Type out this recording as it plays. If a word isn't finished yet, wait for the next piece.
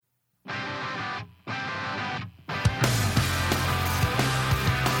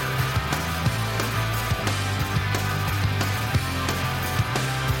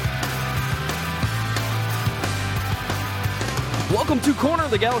Welcome to Corner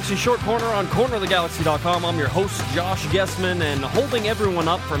of the Galaxy, short corner on cornerofthegalaxy.com. I'm your host, Josh Guesman, and holding everyone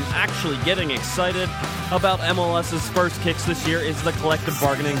up from actually getting excited about MLS's first kicks this year is the collective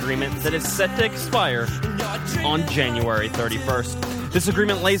bargaining agreement that is set to expire on January 31st. This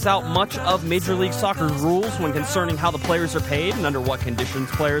agreement lays out much of Major League Soccer's rules when concerning how the players are paid and under what conditions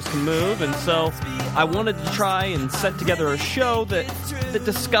players can move, and so I wanted to try and set together a show that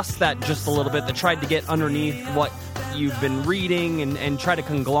discussed that just a little bit, that tried to get underneath what you've been reading and try to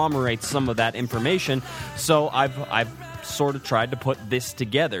conglomerate some of that information. So I've sort of tried to put this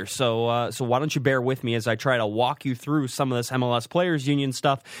together. So why don't you bear with me as I try to walk you through some of this MLS Players Union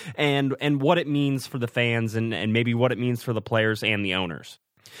stuff and what it means for the fans and maybe what it means for the players and the owners.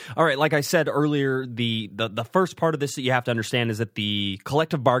 All right, like I said earlier, the first part of this that you have to understand is that the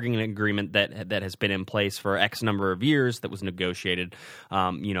collective bargaining agreement that has been in place for X number of years, that was negotiated,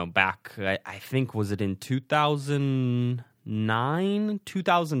 back, I think, was it in 2009,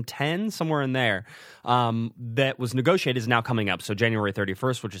 2010, somewhere in there, that was negotiated, is now coming up. So January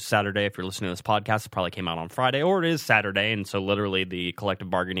 31st, which is Saturday. If you're listening to this podcast, it probably came out on Friday, or it is Saturday, and so literally the collective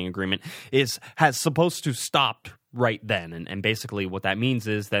bargaining agreement has supposed to stop right then, and basically what that means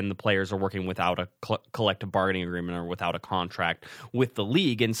is then the players are working without a collective bargaining agreement or without a contract with the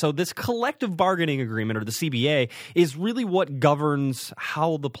league. And so this collective bargaining agreement, or the CBA, is really what governs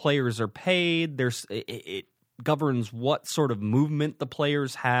how the players are paid. It governs what sort of movement the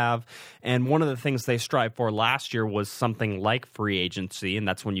players have, and one of the things they strived for last year was something like free agency, and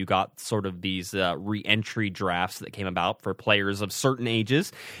that's when you got sort of these re-entry drafts that came about for players of certain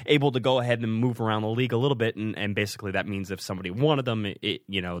ages, able to go ahead and move around the league a little bit, and basically that means if somebody wanted them,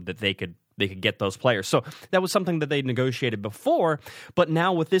 that they could get those players. So that was something that they negotiated before, but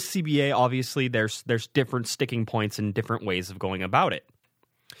now with this CBA, obviously there's different sticking points and different ways of going about it.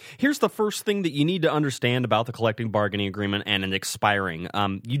 Here's the first thing that you need to understand about the collective bargaining agreement and an expiring.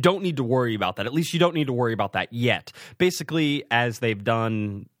 You don't need to worry about that. At least you don't need to worry about that yet. Basically, as they've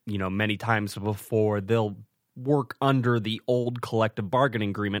done, many times before, they'll work under the old collective bargaining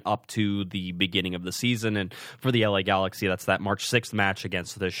agreement up to the beginning of the season. And for the LA Galaxy, that's that March 6th match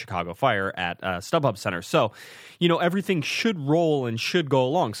against the Chicago Fire at StubHub Center. So, everything should roll and should go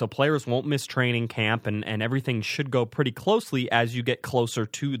along. So players won't miss training camp, and everything should go pretty closely as you get closer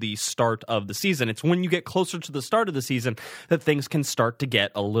to the start of the season. It's when you get closer to the start of the season that things can start to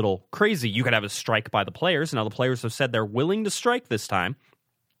get a little crazy. You could have a strike by the players. Now the players have said they're willing to strike this time.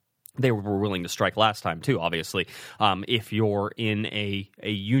 They were willing to strike last time, too, obviously. If you're in a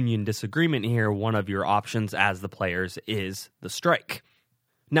union disagreement here, one of your options as the players is the strike.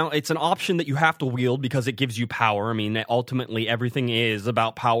 Now, it's an option that you have to wield because it gives you power. I mean, ultimately, everything is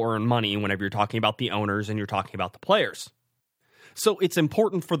about power and money whenever you're talking about the owners and you're talking about the players. So it's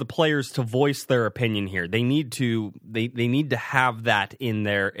important for the players to voice their opinion here. They need to have that in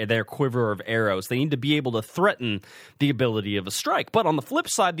their quiver of arrows. They need to be able to threaten the ability of a strike. But on the flip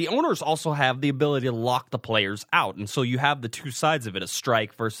side, the owners also have the ability to lock the players out. And so you have the two sides of it, a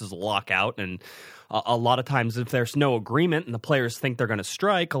strike versus a lockout. And a lot of times if there's no agreement and the players think they're going to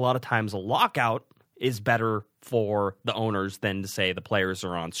strike, a lot of times a lockout is better for the owners than to say the players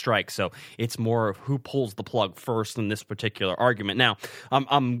are on strike. So it's more of who pulls the plug first in this particular argument. Now,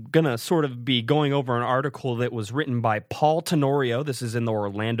 I'm going to sort of be going over an article that was written by Paul Tenorio. This is in the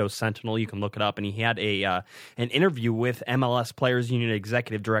Orlando Sentinel. You can look it up. And he had an interview with MLS Players Union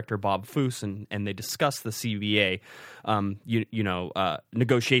Executive Director Bob Foose, and they discussed the CBA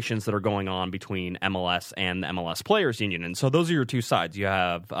negotiations that are going on between MLS and the MLS Players Union. And so those are your two sides. You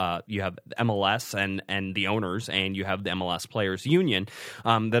have MLS and the owners, and you have the MLS Players Union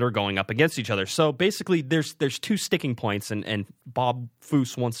that are going up against each other. So basically, there's two sticking points, and Bob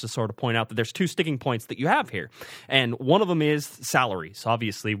Foose wants to sort of point out that there's two sticking points that you have here. And one of them is salaries.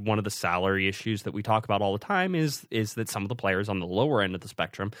 Obviously, one of the salary issues that we talk about all the time is that some of the players on the lower end of the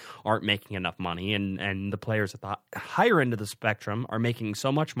spectrum aren't making enough money, and the players at the higher end of the spectrum are making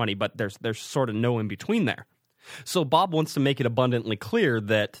so much money, but there's sort of no in between there. So Bob wants to make it abundantly clear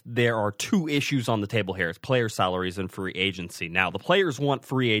that there are two issues on the table here. It's player salaries and free agency. Now, the players want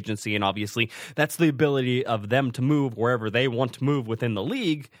free agency, and obviously that's the ability of them to move wherever they want to move within the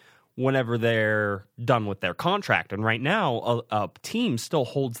league whenever they're done with their contract. And right now, a team still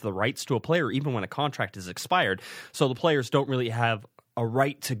holds the rights to a player even when a contract is expired. So the players don't really have a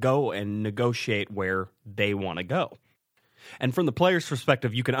right to go and negotiate where they want to go. And from the player's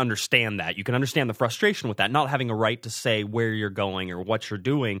perspective, you can understand that. You can understand the frustration with that, not having a right to say where you're going or what you're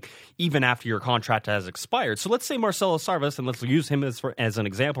doing, even after your contract has expired. So let's say Marcelo Sarvas, and let's use him as an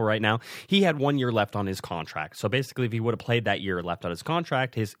example right now. He had 1 year left on his contract. So basically, if he would have played that year left on his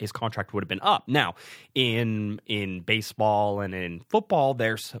contract, his contract would have been up. Now, in baseball and in football,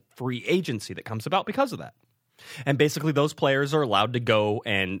 there's free agency that comes about because of that. And basically, those players are allowed to go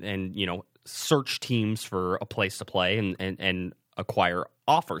and search teams for a place to play and acquire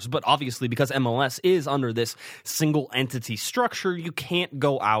offers. But obviously, because MLS is under this single entity structure, you can't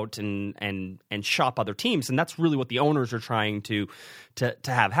go out and shop other teams. And that's really what the owners are trying to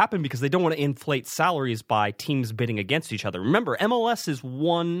have happen, because they don't want to inflate salaries by teams bidding against each other. Remember, MLS is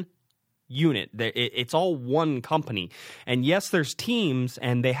one unit. It's all one company. And yes, there's teams,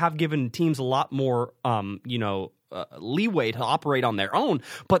 and they have given teams a lot more leeway to operate on their own,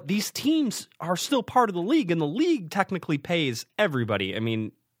 but these teams are still part of the league, and the league technically pays everybody. I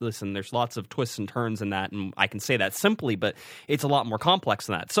mean, listen, there's lots of twists and turns in that, and I can say that simply, but it's a lot more complex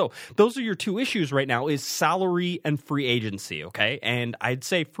than that. So those are your two issues right now, is salary and free agency, okay? And I'd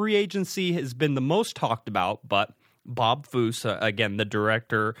say free agency has been the most talked about, but Bob Foose, again, the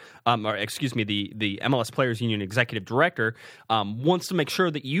director, the MLS Players Union executive director, wants to make sure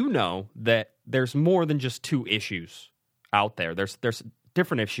that you know that there's more than just two issues out there. There's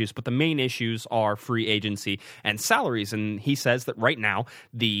different issues, but the main issues are free agency and salaries. And he says that right now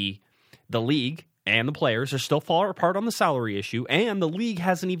the league and the players are still far apart on the salary issue, and the league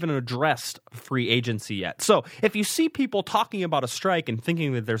hasn't even addressed free agency yet. So if you see people talking about a strike and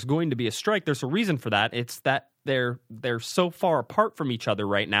thinking that there's going to be a strike, there's a reason for that. It's that they're so far apart from each other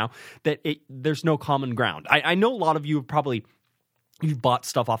right now that there's no common ground. I know a lot of you have probably you've bought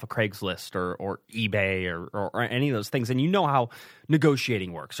stuff off of Craigslist or eBay or any of those things, and you know how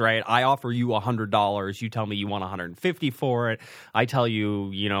negotiating works, right? I offer you $100. You tell me you want $150 for it. I tell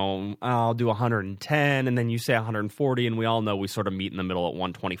you, I'll do $110, and then you say $140, and we all know we sort of meet in the middle at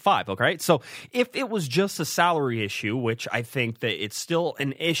 $125, okay? So if it was just a salary issue, which I think that it's still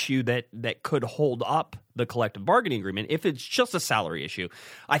an issue that could hold up the collective bargaining agreement, if it's just a salary issue,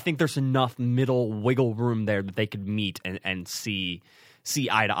 I think there's enough middle wiggle room there that they could meet and see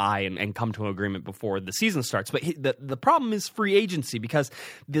eye to eye and come to an agreement before the season starts. But the problem is free agency, because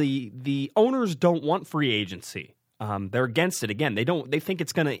the owners don't want free agency. They're against it. Again, they think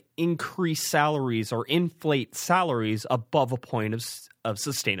it's going to increase salaries or inflate salaries above a point of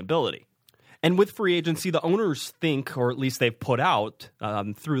sustainability. And with free agency, the owners think, or at least they've put out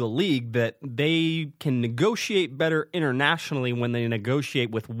through the league, that they can negotiate better internationally when they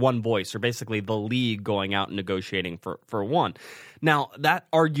negotiate with one voice, or basically the league going out and negotiating for one. Now, that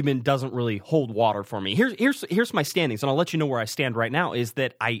argument doesn't really hold water for me. Here's my standings, and I'll let you know where I stand right now, is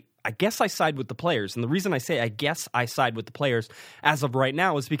that I guess I side with the players. And the reason I say I guess I side with the players as of right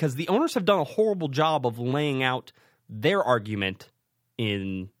now is because the owners have done a horrible job of laying out their argument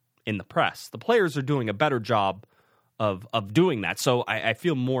in the press. The players are doing a better job of doing that. So I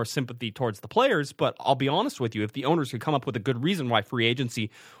feel more sympathy towards the players, but I'll be honest with you, if the owners could come up with a good reason why free agency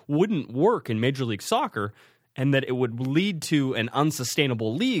wouldn't work in Major League Soccer and that it would lead to an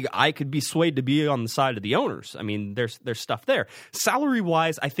unsustainable league, I could be swayed to be on the side of the owners. I mean, there's stuff there.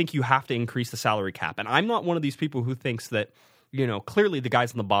 Salary-wise, I think you have to increase the salary cap. And I'm not one of these people who thinks that clearly the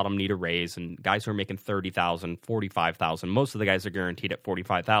guys on the bottom need a raise, and guys who are making $30,000, $45,000, most of the guys are guaranteed at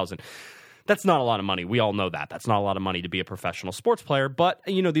 $45,000. That's not a lot of money. We all know that. That's not a lot of money to be a professional sports player. But,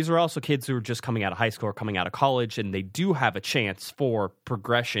 these are also kids who are just coming out of high school or coming out of college, and they do have a chance for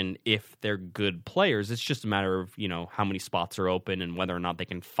progression if they're good players. It's just a matter of, how many spots are open and whether or not they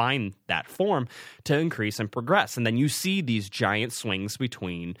can find that form to increase and progress. And then you see these giant swings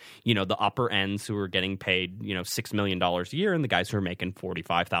between, the upper ends who are getting paid, $6 million a year and the guys who are making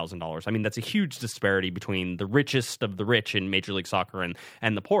 $45,000. I mean, that's a huge disparity between the richest of the rich in Major League Soccer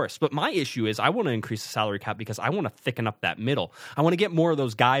and the poorest. But my issue is I want to increase the salary cap because I want to thicken up that middle. I want to get more of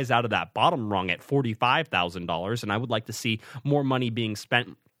those guys out of that bottom rung at $45,000, and I would like to see more money being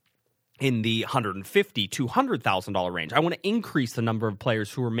spent in the $150,000 to $200,000 range. I want to increase the number of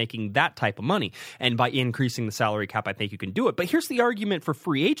players who are making that type of money. And by increasing the salary cap, I think you can do it. But here's the argument for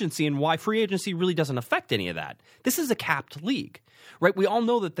free agency and why free agency really doesn't affect any of that. This is a capped league, right? We all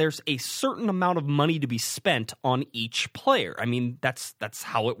know that there's a certain amount of money to be spent on each player. I mean, that's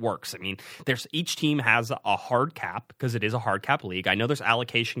how it works. I mean, each team has a hard cap because it is a hard cap league. I know there's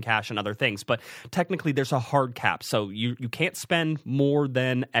allocation cash and other things, but technically there's a hard cap. So you can't spend more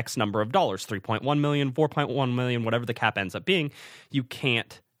than X number of dollars, 3.1 million, 4.1 million, whatever the cap ends up being. You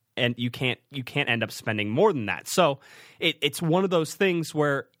can't end up spending more than that. So it's one of those things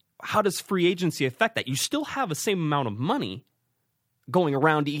where how does free agency affect that? You still have the same amount of money going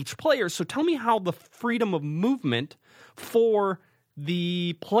around to each player. So tell me how the freedom of movement for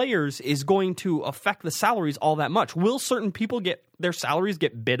the players is going to affect the salaries all that much. Will certain people get their salaries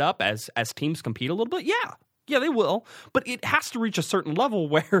get bid up as teams compete a little bit? Yeah, they will. But it has to reach a certain level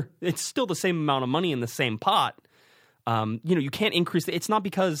where it's still the same amount of money in the same pot. You can't increase it. It's not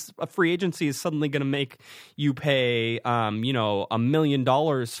because a free agency is suddenly going to make you pay, $1 million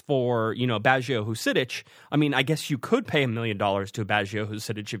for, Baggio Husidic. I mean, I guess you could pay $1 million to Baggio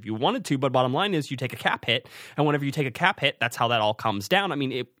Husidic if you wanted to, but bottom line is you take a cap hit, and whenever you take a cap hit, that's how that all comes down. I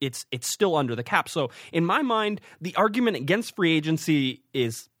mean, it's still under the cap. So in my mind, the argument against free agency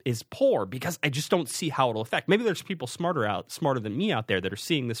is poor because I just don't see how it'll affect. Maybe there's people smarter than me out there that are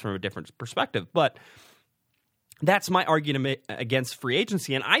seeing this from a different perspective, but that's my argument against free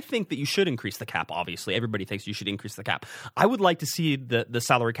agency, and I think that you should increase the cap, obviously. Everybody thinks you should increase the cap. I would like to see the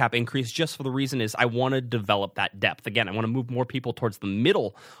salary cap increase just for the reason is I want to develop that depth. Again, I want to move more people towards the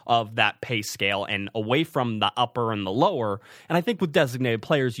middle of that pay scale and away from the upper and the lower, and I think with designated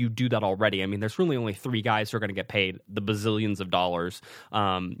players, you do that already. I mean, there's really only 3 guys who are going to get paid the bazillions of dollars,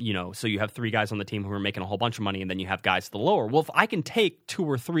 so you have 3 guys on the team who are making a whole bunch of money, and then you have guys at the lower. Well, if I can take 2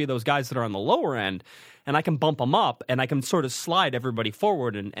 or 3 of those guys that are on the lower end, and I can bump them up, and I can sort of slide everybody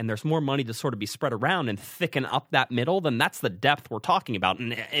forward, and there's more money to sort of be spread around and thicken up that middle, then that's the depth we're talking about.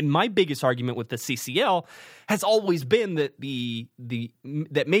 And my biggest argument with the CCL has always been that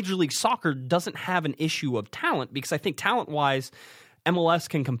that Major League Soccer doesn't have an issue of talent, because I think talent-wise, MLS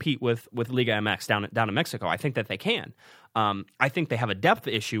can compete with Liga MX down in Mexico. I think that they can. I think they have a depth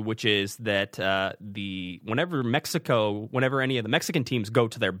issue, which is that whenever any of the Mexican teams go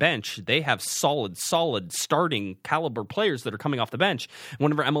to their bench, they have solid starting caliber players that are coming off the bench.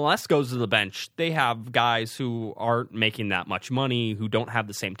 Whenever MLS goes to the bench, they have guys who aren't making that much money, who don't have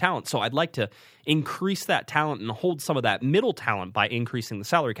the same talent. So I'd like to increase that talent and hold some of that middle talent by increasing the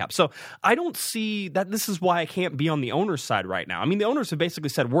salary cap. So I don't see that. This is why I can't be on the owner's side right now. I mean, the owners have basically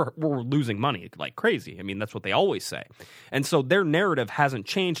said we're losing money like crazy. I mean, that's what they always say. And so their narrative hasn't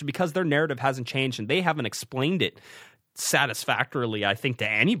changed. Because their narrative hasn't changed and they haven't explained it satisfactorily, I think, to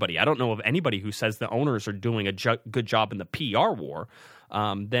anybody. I don't know of anybody who says the owners are doing a good job in the PR war.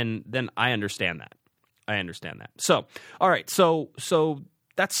 Then I understand that. So, all right. So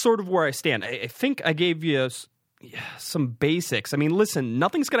that's sort of where I stand. I think I gave you some basics. I mean, listen,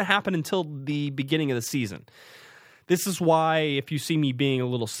 nothing's going to happen until the beginning of the season. This is why, if you see me being a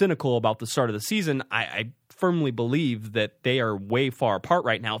little cynical about the start of the season, I firmly believe that they are way far apart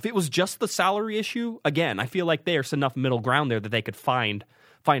right now. If it was just the salary issue, again, I feel like there's enough middle ground there that they could find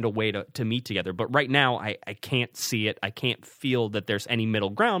a way to meet together. But right now, I can't see it. I can't feel that there's any middle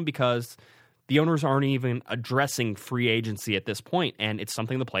ground because the owners aren't even addressing free agency at this point, and it's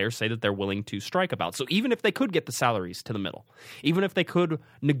something the players say that they're willing to strike about. So even if they could get the salaries to the middle, even if they could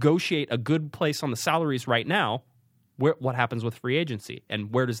negotiate a good place on the salaries right now, what happens with free agency,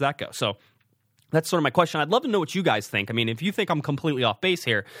 and where does that go? So that's sort of my question. I'd love to know what you guys think. I mean, if you think I'm completely off base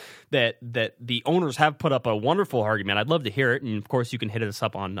here, that the owners have put up a wonderful argument, I'd love to hear it. And of course, you can hit us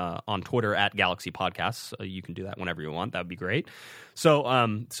up on Twitter at Galaxy Podcasts. You can do that whenever you want. That would be great. So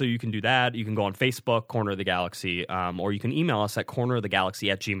you can do that. You can go on Facebook, Corner of the Galaxy, or you can email us at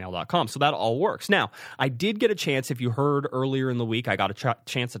cornerofthegalaxy@gmail.com. So that all works. Now, I did get a chance, if you heard earlier in the week, I got a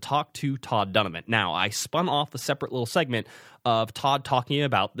chance to talk to Todd Dunivant. Now, I spun off a separate little segment of Todd talking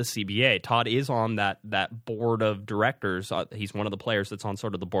about the CBA. Todd is on that board of directors. He's one of the players that's on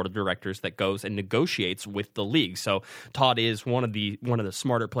sort of the board of directors that goes and negotiates with the league. So Todd is one of the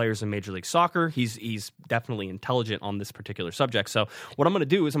smarter players in Major League Soccer. He's definitely intelligent on this particular subject. So what I'm going to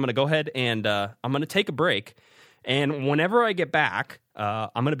do is I'm going to go ahead and I'm going to take a break. And whenever I get back,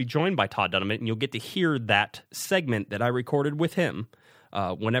 I'm going to be joined by Todd Dunivant, and you'll get to hear that segment that I recorded with him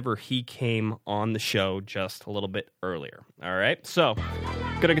whenever he came on the show just a little bit earlier. All right, so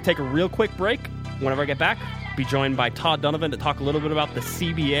going to take a real quick break. Whenever I get back, be joined by Todd Dunivant to talk a little bit about the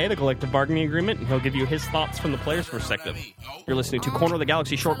CBA, the collective bargaining agreement, and he'll give you his thoughts from the player's perspective. You're listening to Corner of the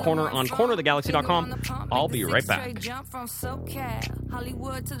Galaxy, short corner on cornerofthegalaxy.com. I'll be right back.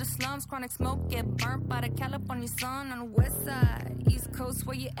 Hollywood to the slums, chronic smoke, get burnt by the California sun on the west side. East Coast,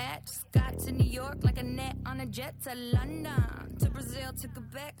 where you at? Just got to New York like a net on a jet to London, to Brazil, to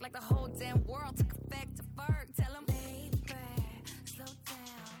Quebec, like the whole damn world took effect to Ferg. Tell them, hey, slow down,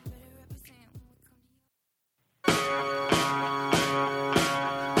 better represent when we come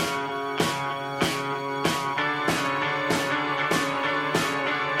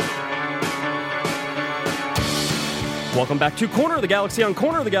to you. Welcome back to Corner of the Galaxy on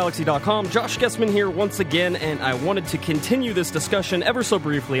cornerofthegalaxy.com. Josh Guesman here once again, and I wanted to continue this discussion ever so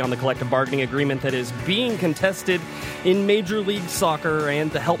briefly on the collective bargaining agreement that is being contested in Major League Soccer.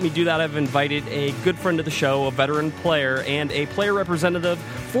 And to help me do that, I've invited a good friend of the show, a veteran player, and a player representative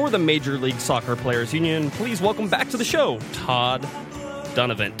for the Major League Soccer Players Union. Please welcome back to the show, Todd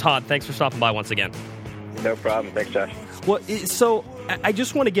Dunivant. Todd, thanks for stopping by once again. No problem. Thanks, Josh. Well, so I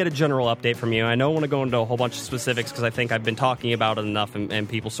just want to get a general update from you. I don't want to go into a whole bunch of specifics because I think I've been talking about it enough and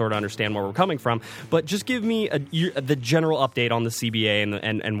people sort of understand where we're coming from. But just give me the general update on the CBA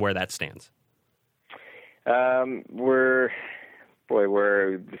and where that stands. The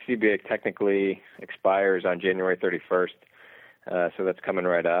CBA technically expires on January 31st, so that's coming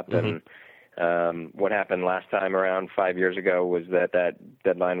right up. Mm-hmm. And what happened last time around 5 years ago was that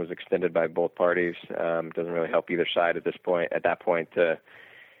deadline was extended by both parties. It doesn't really help either side at that point to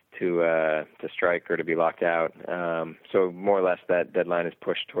strike or to be locked out. So more or less that deadline is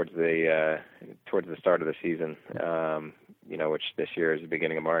pushed towards the start of the season, which this year is the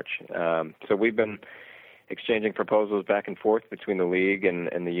beginning of March. So we've been exchanging proposals back and forth between the league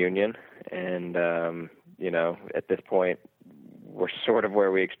and the union, and at this point, we're sort of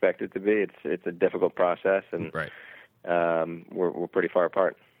where we expect it to be. It's a difficult process, and right. We're pretty far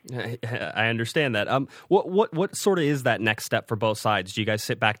apart. I understand that. What sort of is that next step for both sides? Do you guys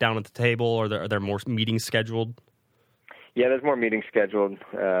sit back down at the table, or are there more meetings scheduled? Yeah, there's more meetings scheduled.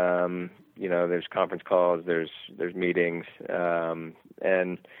 There's conference calls, there's meetings,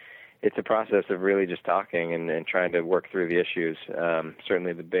 and it's a process of really just talking and trying to work through the issues.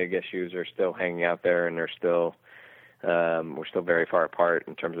 Certainly, the big issues are still hanging out there, and we're still very far apart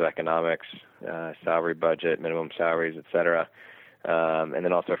in terms of economics, salary budget, minimum salaries, et cetera, and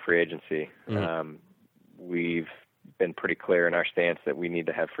then also free agency. Mm-hmm. We've been pretty clear in our stance that we need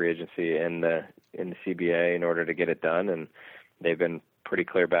to have free agency in the CBA in order to get it done, and they've been pretty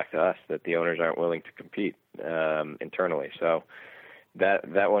clear back to us that the owners aren't willing to compete internally. So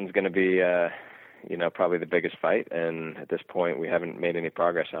that one's going to be probably the biggest fight, and at this point we haven't made any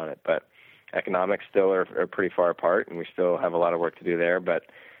progress on it, but economics still are pretty far apart, and we still have a lot of work to do there. But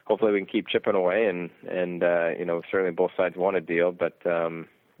hopefully we can keep chipping away, and certainly both sides want a deal, but we're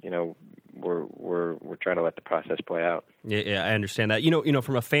trying to let the process play out. Yeah, I understand that.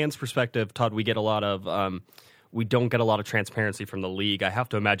 From a fan's perspective, Todd, we don't get a lot of transparency from the league. I have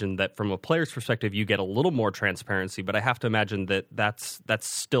to imagine that from a player's perspective, you get a little more transparency, but I have to imagine that that's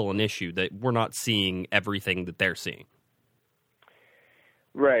still an issue, that we're not seeing everything that they're seeing.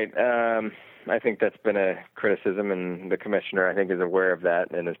 Right. I think that's been a criticism, and the commissioner, I think, is aware of that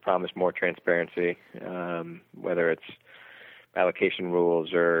and has promised more transparency, whether it's allocation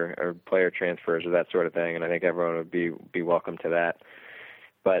rules or player transfers or that sort of thing, and I think everyone would be welcome to that.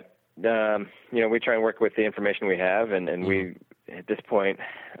 But, we try and work with the information we have, and we, at this point,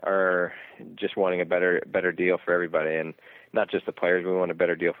 are just wanting a better deal for everybody, and not just the players. We want a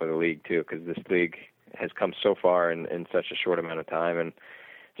better deal for the league, too, because this league has come so far in such a short amount of time, and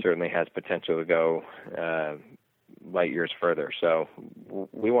certainly has potential to go light years further. So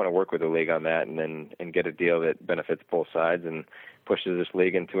we want to work with the league on that, and get a deal that benefits both sides and pushes this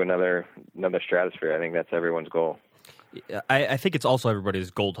league into another stratosphere. I think that's everyone's goal. I think it's also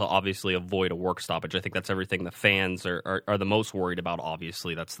everybody's goal to obviously avoid a work stoppage. I think that's everything the fans are the most worried about.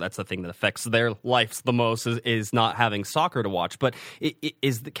 Obviously, that's the thing that affects their lives the most is not having soccer to watch. But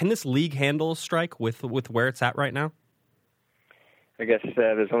can this league handle a strike with where it's at right now? I guess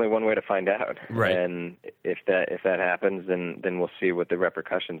there's only one way to find out, right? And if that happens, then we'll see what the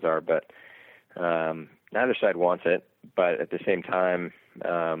repercussions are. But neither side wants it. But at the same time,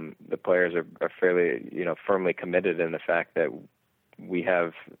 the players are fairly, firmly committed in the fact that we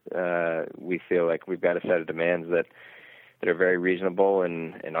feel like we've got a set of demands that are very reasonable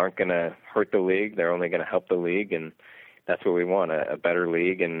and aren't going to hurt the league. They're only going to help the league, and that's what we want, a better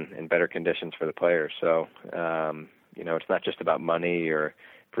league and better conditions for the players. So, it's not just about money or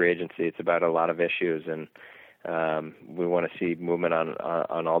free agency. It's about a lot of issues, and we want to see movement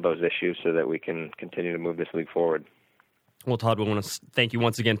on all those issues so that we can continue to move this league forward. Well, Todd, we want to thank you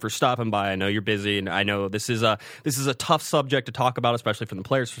once again for stopping by. I know you're busy, and I know this is a tough subject to talk about, especially from the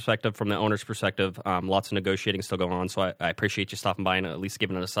player's perspective, from the owner's perspective. Lots of negotiating still going on, so I appreciate you stopping by and at least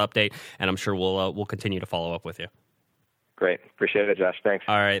giving us an update, and I'm sure we'll continue to follow up with you. Great. Appreciate it, Josh. Thanks.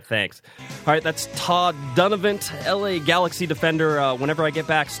 All right, thanks. All right, that's Todd Dunivant, LA Galaxy defender. Whenever I get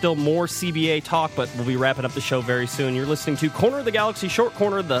back, still more CBA talk, but we'll be wrapping up the show very soon. You're listening to Corner of the Galaxy, Short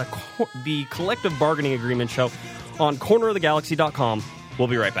Corner, the collective bargaining agreement show on cornerofthegalaxy.com. We'll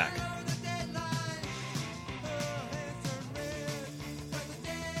be right back.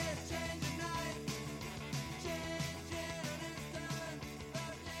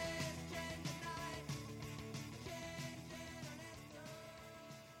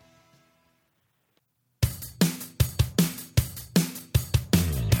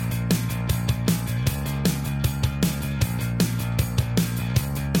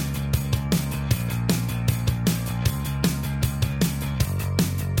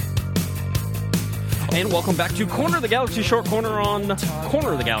 And welcome back to Corner of the Galaxy, short corner on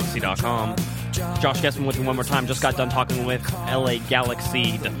cornerofthegalaxy.com. Josh Guesman with you one more time. Just got done talking with LA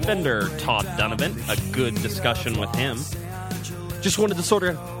Galaxy defender Todd Dunivant. A good discussion with him. Just wanted to sort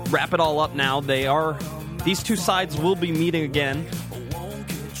of wrap it all up now. These two sides will be meeting again.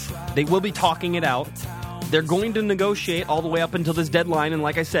 They will be talking it out. They're going to negotiate all the way up until this deadline, and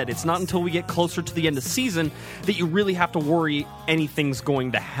like I said, it's not until we get closer to the end of the season that you really have to worry anything's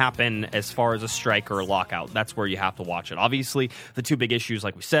going to happen as far as a strike or a lockout. That's where you have to watch it. Obviously, the two big issues,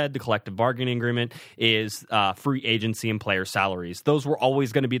 like we said, the collective bargaining agreement is free agency and player salaries. Those were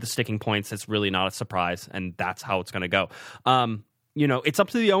always going to be the sticking points. It's really not a surprise, and that's how it's going to go. It's up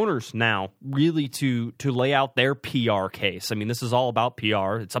to the owners now, really, to lay out their PR case. I mean, this is all about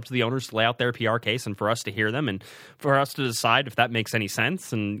PR. It's up to the owners to lay out their PR case and for us to hear them and for us to decide if that makes any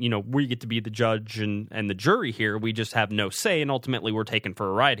sense. And, we get to be the judge and the jury here. We just have no say, and ultimately we're taken for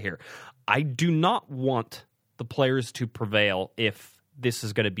a ride here. I do not want the players to prevail if this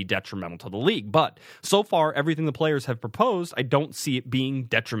is going to be detrimental to the league. But so far, everything the players have proposed, I don't see it being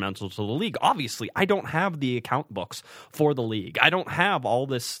detrimental to the league. Obviously, I don't have the account books for the league. I don't have all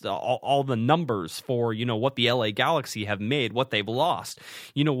this, all the numbers for, what the LA Galaxy have made, what they've lost,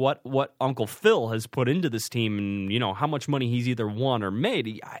 what Uncle Phil has put into this team, and, how much money he's either won or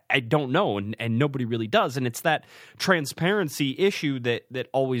made. I don't know, and nobody really does. And it's that transparency issue that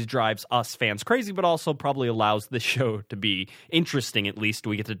always drives us fans crazy, but also probably allows the show to be interesting. At least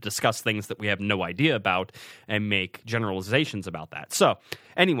we get to discuss things that we have no idea about and make generalizations about that. So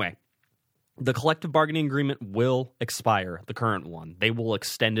anyway, the collective bargaining agreement will expire, the current one. They will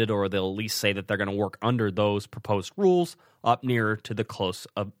extend it, or they'll at least say that they're going to work under those proposed rules up nearer to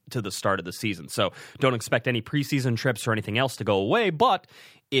the start of the season. So don't expect any preseason trips or anything else to go away. But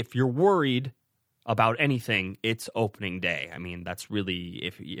if you're worried about anything, it's opening day. I mean, that's really,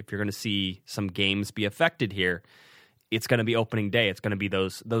 if you're going to see some games be affected here, it's going to be opening day. It's going to be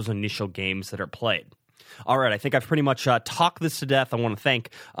those initial games that are played. All right, I think I've pretty much talked this to death. I want to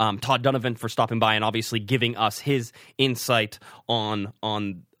thank Todd Dunivant for stopping by and obviously giving us his insight on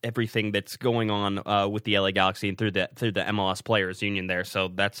everything that's going on with the LA Galaxy and through the MLS Players Union there. So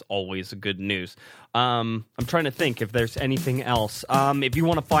that's always good news. I'm trying to think if there's anything else. If you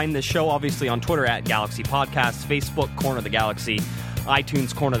want to find this show, obviously on Twitter at Galaxy Podcasts, Facebook Corner of the Galaxy,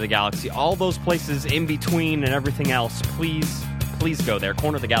 iTunes Corner of the Galaxy, all those places in between and everything else, please go there.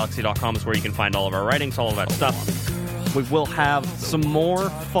 Cornerofthegalaxy.com is where you can find all of our writings, all of that stuff. We will have some more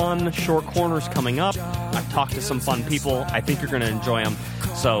fun short corners coming up. I've talked to some fun people. I think you're going to enjoy them.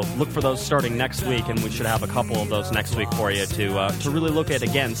 So look for those starting next week, and we should have a couple of those next week for you to really look at,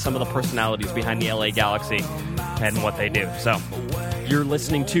 again, some of the personalities behind the LA Galaxy and what they do. So you're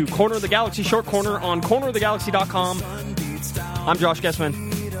listening to Corner of the Galaxy Short Corner on cornerofthegalaxy.com. I'm Josh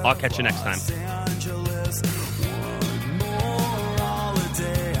Guesman. I'll catch you next time.